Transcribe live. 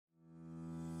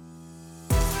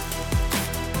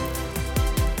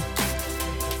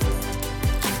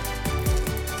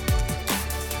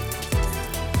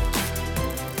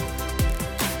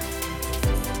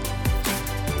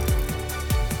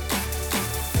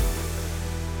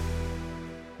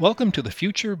Welcome to The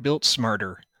Future Built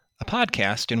Smarter, a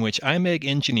podcast in which IMEG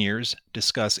engineers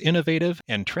discuss innovative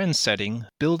and trend-setting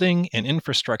building and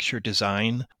infrastructure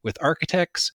design with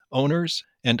architects, owners,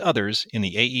 and others in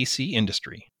the AEC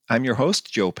industry. I'm your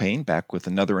host, Joe Payne, back with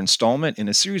another installment in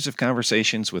a series of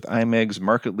conversations with IMEG's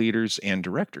market leaders and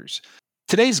directors.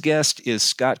 Today's guest is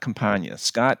Scott Campagna.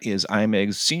 Scott is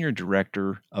IMEG's Senior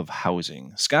Director of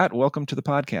Housing. Scott, welcome to the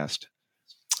podcast.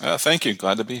 Thank you.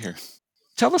 Glad to be here.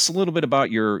 Tell us a little bit about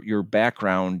your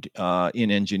background in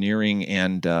engineering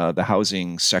and the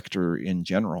housing sector in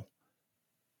general.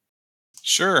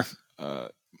 Sure.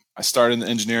 I started in the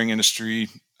engineering industry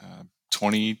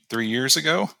 23 years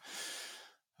ago.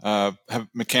 Have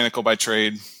mechanical by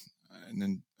trade, and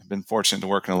then I've been fortunate to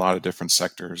work in a lot of different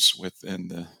sectors within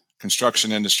the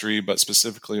construction industry, but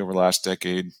specifically over the last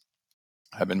decade,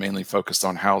 I've been mainly focused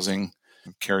on housing.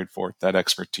 I've carried forth that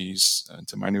expertise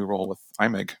into my new role with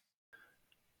IMEG.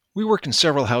 We work in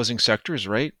several housing sectors,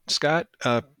 right, Scott?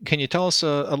 Can you tell us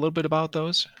a little bit about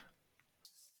those?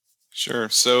 Sure.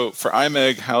 So for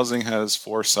IMEG, housing has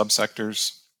 4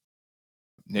 subsectors.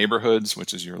 Neighborhoods,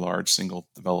 which is your large single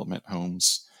development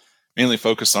homes, mainly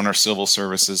focused on our civil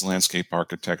services, landscape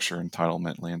architecture,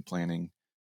 entitlement, land planning.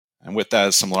 And with that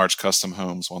is some large custom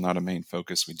homes. While not a main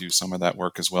focus, we do some of that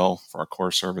work as well for our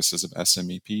core services of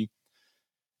SMEP.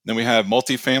 Then we have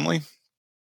multifamily,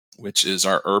 which is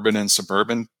our urban and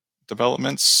suburban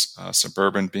developments.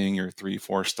 Suburban being your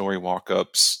 3-4 story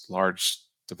walk-ups, large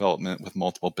development with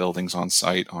multiple buildings on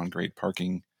site, on-grade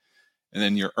parking. And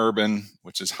then your urban,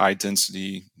 which is high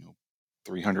density,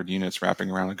 300 units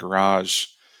wrapping around a garage,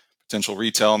 potential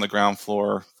retail on the ground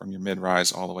floor from your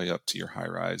mid-rise all the way up to your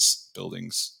high-rise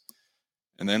buildings.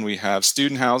 And then we have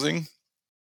student housing,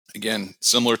 again,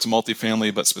 similar to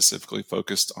multifamily, but specifically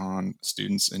focused on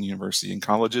students in university and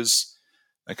colleges.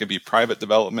 That could be private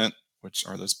development, which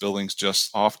are those buildings just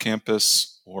off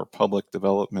campus, or public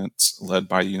developments led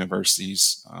by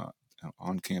universities,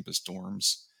 on-campus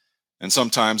dorms. And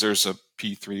sometimes there's a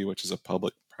P3, which is a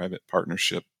public-private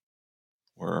partnership,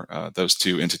 where those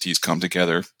two entities come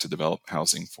together to develop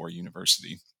housing for a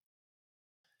university.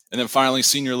 And then finally,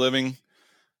 senior living,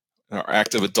 our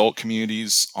active adult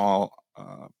communities, all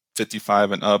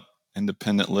 55 and up,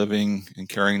 independent living, and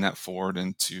carrying that forward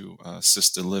into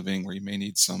assisted living, where you may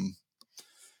need some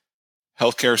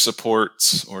healthcare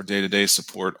support or day-to-day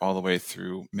support, all the way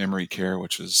through memory care,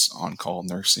 which is on-call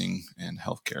nursing and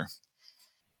healthcare.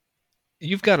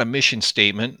 You've got a mission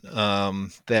statement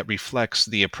that reflects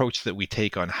the approach that we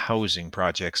take on housing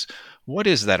projects. What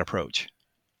is that approach?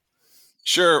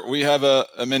 Sure. We have a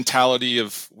mentality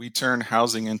of we turn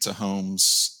housing into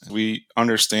homes. We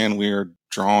understand we are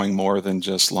drawing more than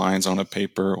just lines on a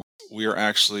paper. We are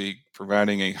actually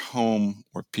providing a home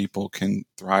where people can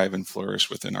thrive and flourish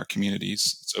within our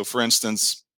communities. So for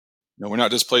instance, we're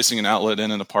not just placing an outlet in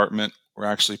an apartment. We're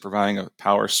actually providing a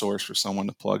power source for someone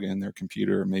to plug in their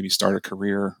computer, maybe start a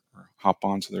career or hop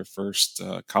onto their first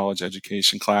college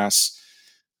education class,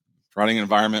 providing an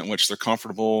environment in which they're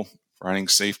comfortable, providing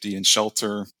safety and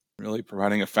shelter, really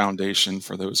providing a foundation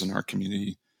for those in our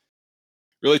community.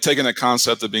 Really taking the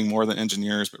concept of being more than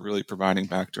engineers, but really providing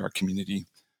back to our community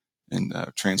and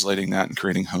translating that and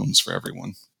creating homes for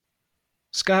everyone.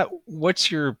 Scott,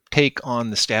 what's your take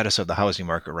on the status of the housing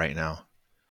market right now?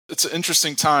 It's an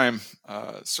interesting time.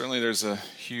 Certainly there's a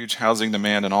huge housing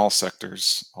demand in all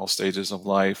sectors, all stages of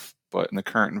life, but in the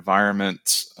current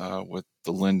environment, with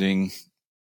the lending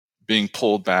being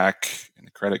pulled back and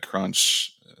the credit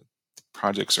crunch,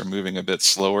 projects are moving a bit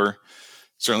slower.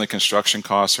 Certainly construction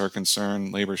costs are a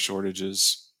concern, labor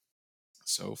shortages.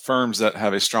 So firms that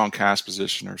have a strong cash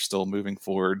position are still moving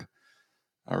forward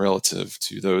relative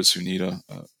to those who need a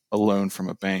loan from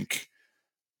a bank.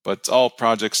 But all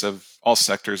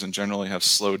sectors in generally have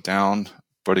slowed down.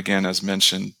 But again, as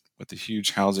mentioned, with the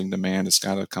huge housing demand, it's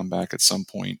got to come back at some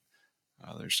point.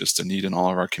 There's just a need in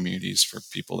all of our communities for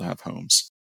people to have homes.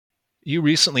 You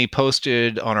recently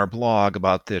posted on our blog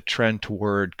about the trend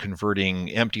toward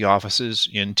converting empty offices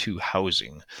into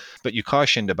housing, but you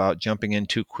cautioned about jumping in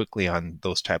too quickly on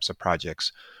those types of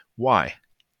projects. Why?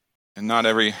 And not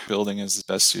every building is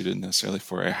best suited necessarily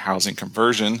for a housing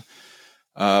conversion.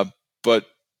 But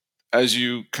as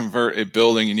you convert a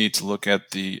building, you need to look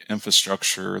at the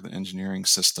infrastructure, the engineering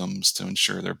systems to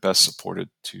ensure they're best supported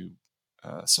to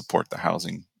support the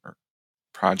housing or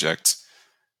project.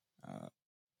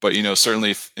 But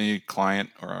certainly if any client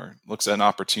looks at an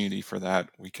opportunity for that,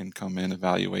 we can come in,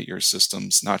 evaluate your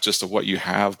systems, not just of what you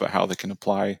have, but how they can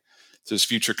apply to this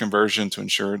future conversion to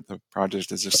ensure the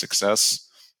project is a success.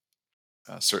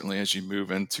 Certainly as you move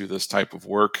into this type of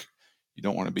work, You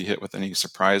don't want to be hit with any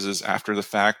surprises after the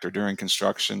fact or during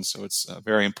construction. So it's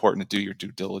very important to do your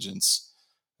due diligence.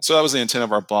 So that was the intent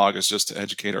of our blog, is just to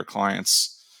educate our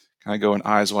clients, kind of go in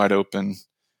eyes wide open,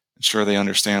 ensure they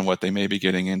understand what they may be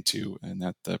getting into and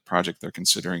that the project they're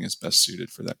considering is best suited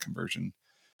for that conversion.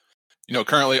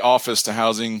 Currently office to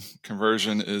housing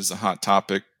conversion is a hot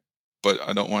topic, but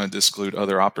I don't want to exclude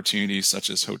other opportunities such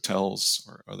as hotels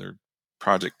or other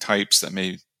project types that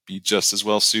may be just as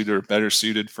well suited or better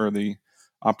suited for the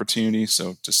opportunity.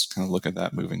 So just kind of look at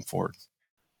that moving forward.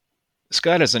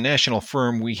 Scott, as a national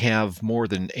firm, we have more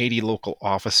than 80 local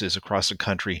offices across the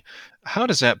country. How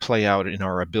does that play out in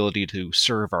our ability to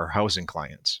serve our housing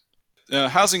clients?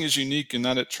 Housing is unique in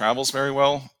that it travels very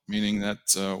well, meaning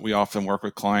that we often work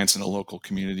with clients in the local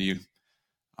community,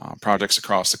 projects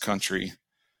across the country.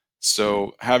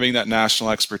 So having that national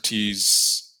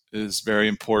expertise is very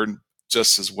important,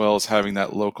 just as well as having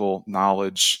that local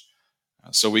knowledge.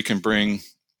 So we can bring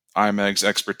IMEG's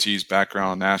expertise background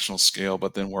on a national scale,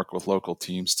 but then work with local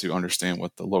teams to understand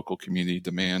what the local community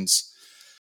demands,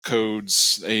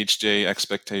 codes, AHJ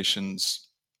expectations.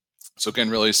 So again,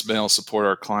 really being able to support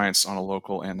our clients on a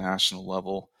local and national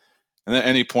level. And at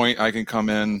any point, I can come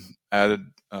in, added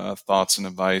thoughts and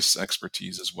advice,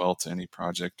 expertise as well to any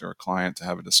project or a client to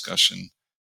have a discussion.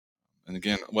 And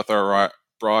again, with our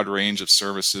broad range of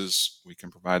services, we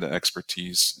can provide the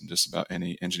expertise in just about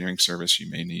any engineering service you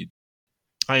may need.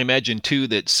 I imagine, too,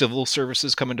 that civil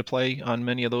services come into play on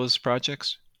many of those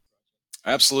projects?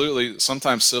 Absolutely.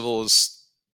 Sometimes civil is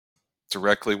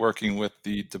directly working with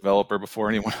the developer before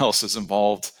anyone else is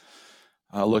involved,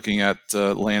 looking at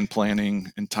land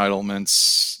planning,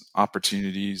 entitlements,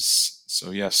 opportunities. So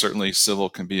yeah, certainly civil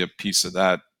can be a piece of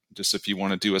that. Just if you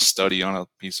want to do a study on a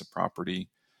piece of property,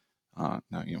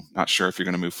 not sure if you're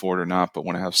going to move forward or not, but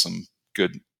want to have some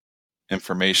good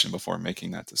information before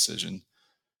making that decision.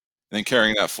 And then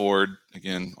carrying that forward,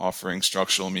 again, offering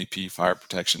structural MEP fire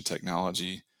protection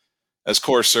technology as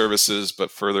core services,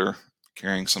 but further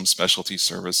carrying some specialty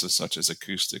services such as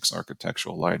acoustics,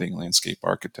 architectural lighting, landscape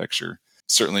architecture,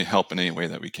 certainly help in any way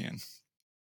that we can.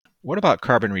 What about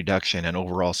carbon reduction and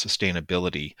overall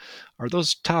sustainability? Are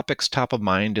those topics top of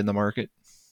mind in the market?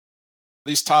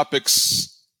 These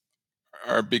topics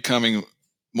are becoming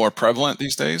more prevalent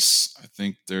these days. I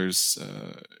think there's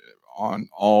on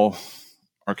all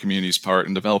our community's part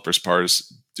and developers' part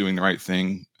is doing the right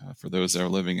thing for those that are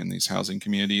living in these housing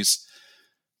communities.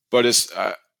 But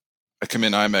I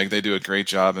commend IMEG. They do a great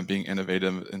job in being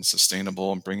innovative and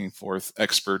sustainable and bringing forth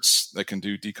experts that can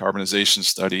do decarbonization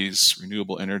studies,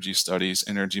 renewable energy studies,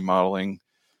 energy modeling.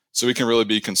 So we can really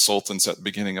be consultants at the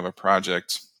beginning of a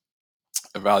project,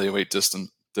 evaluate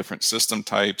different system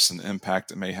types and the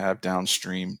impact it may have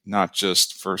downstream, not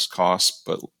just first cost,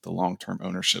 but the long-term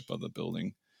ownership of the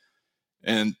building.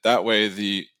 And that way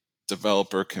the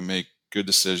developer can make good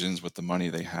decisions with the money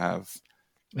they have.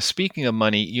 Speaking of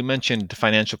money, you mentioned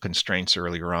financial constraints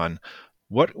earlier on.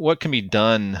 What can be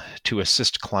done to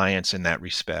assist clients in that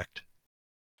respect?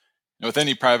 With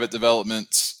any private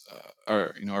development,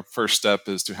 our first step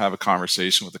is to have a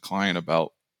conversation with the client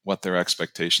about what their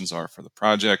expectations are for the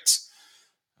project,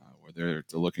 whether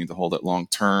they're looking to hold it long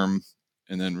term,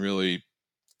 and then really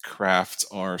craft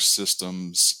our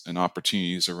systems and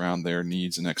opportunities around their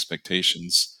needs and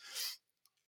expectations.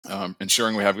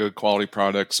 Ensuring we have good quality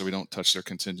products so we don't touch their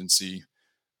contingency.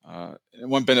 And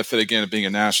one benefit, again, of being a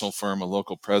national firm, a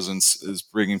local presence, is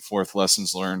bringing forth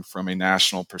lessons learned from a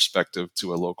national perspective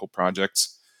to a local project,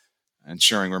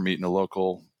 ensuring we're meeting the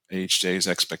local AHJ's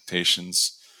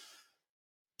expectations,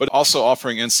 but also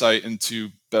offering insight into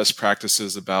best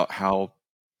practices about how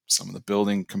some of the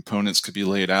building components could be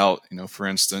laid out. For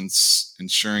instance,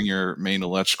 ensuring your main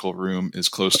electrical room is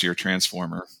close to your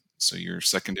transformer, so your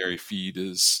secondary feed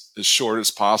is as short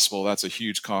as possible. That's a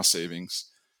huge cost savings.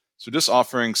 So just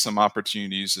offering some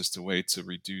opportunities as a way to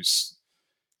reduce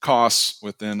costs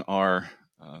within our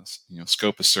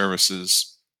scope of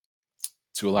services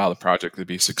to allow the project to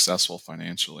be successful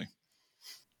financially.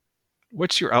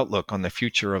 What's your outlook on the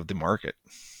future of the market?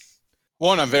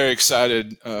 One, I'm very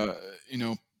excited.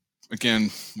 Again,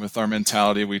 with our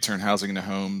mentality, we turn housing into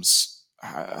homes.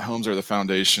 Homes are the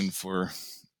foundation for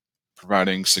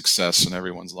providing success in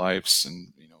everyone's lives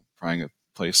and providing a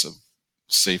place of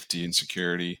safety and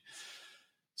security.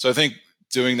 So I think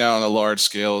doing that on a large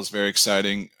scale is very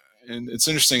exciting. And it's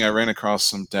interesting, I ran across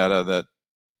some data that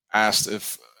asked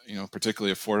if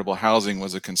particularly affordable housing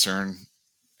was a concern,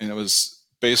 and it was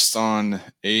based on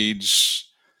age,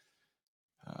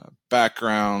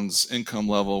 backgrounds, income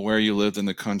level, where you lived in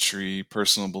the country,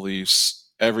 personal beliefs,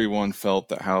 everyone felt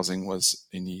that housing was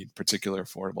a need, particular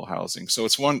affordable housing. So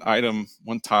it's one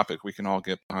topic we can all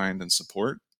get behind and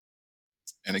support.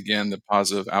 And again, the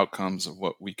positive outcomes of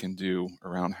what we can do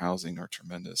around housing are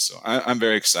tremendous. So I'm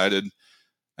very excited.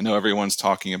 I know everyone's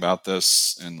talking about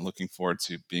this and looking forward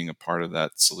to being a part of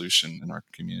that solution in our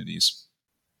communities.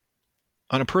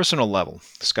 On a personal level,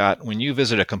 Scott, when you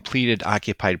visit a completed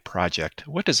occupied project,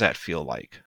 what does that feel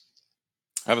like?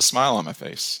 I have a smile on my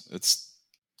face. It's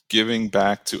giving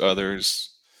back to others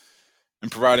and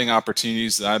providing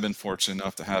opportunities that I've been fortunate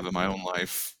enough to have in my own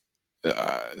life.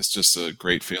 It's just a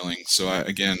great feeling. So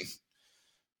again,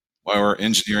 while we're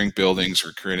engineering buildings,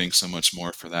 we're creating so much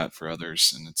more for that for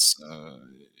others, and it's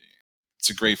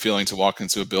a great feeling to walk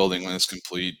into a building when it's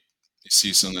complete. You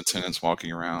see some of the tenants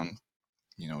walking around,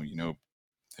 they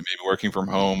may be working from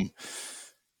home,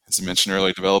 as I mentioned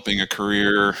earlier, developing a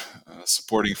career,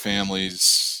 supporting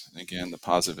families. And again, the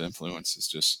positive influence is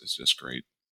just great.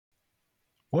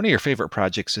 One of your favorite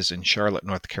projects is in Charlotte,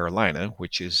 North Carolina,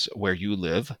 which is where you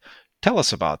live. Tell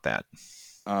us about that.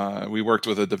 We worked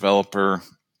with a developer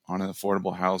on an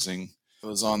affordable housing. It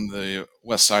was on the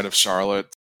west side of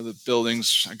Charlotte. The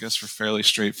buildings, I guess, were fairly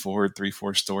straightforward,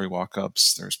 3-4 story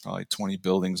walk-ups. There's probably 20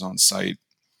 buildings on site.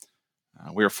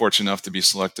 We were fortunate enough to be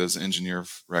selected as engineer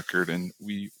of record, and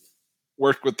we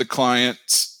worked with the client.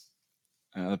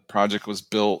 The project was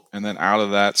built, and then out of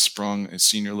that sprung a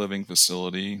senior living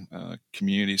facility, a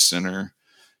community center,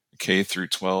 a K through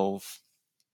 12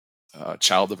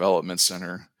 child development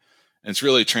center. And it's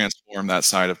really transformed that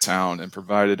side of town and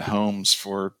provided homes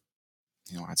for,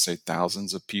 I'd say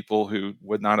thousands of people who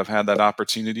would not have had that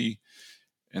opportunity.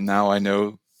 And now I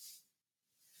know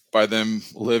by them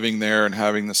living there and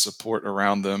having the support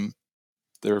around them,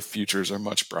 their futures are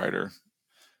much brighter.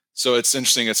 So it's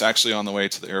interesting. It's actually on the way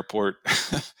to the airport.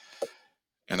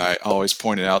 And I always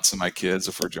point it out to my kids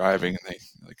if we're driving, and they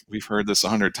like, we've heard this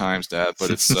 100 times, Dad, but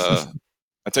it's,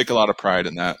 I take a lot of pride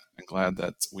in that. I'm glad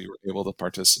that we were able to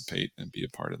participate and be a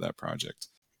part of that project.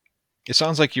 It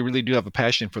sounds like you really do have a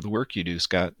passion for the work you do,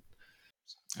 Scott.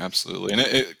 Absolutely. And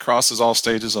it crosses all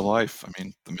stages of life. I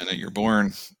mean, the minute you're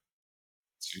born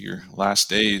to your last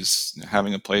days,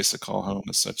 having a place to call home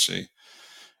is such a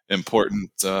important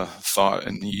thought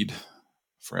and need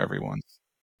for everyone.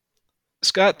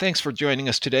 Scott, thanks for joining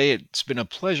us today. It's been a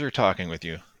pleasure talking with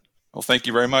you. Well, thank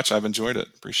you very much. I've enjoyed it.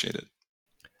 Appreciate it.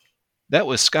 That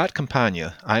was Scott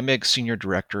Campagna, IMEG Senior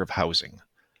Director of Housing.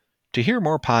 To hear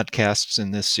more podcasts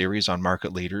in this series on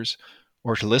market leaders,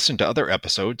 or to listen to other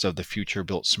episodes of the Future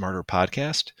Built Smarter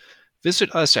podcast,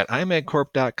 visit us at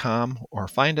imegcorp.com or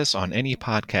find us on any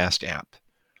podcast app.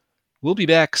 We'll be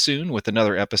back soon with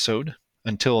another episode.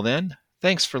 Until then,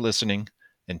 thanks for listening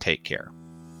and take care.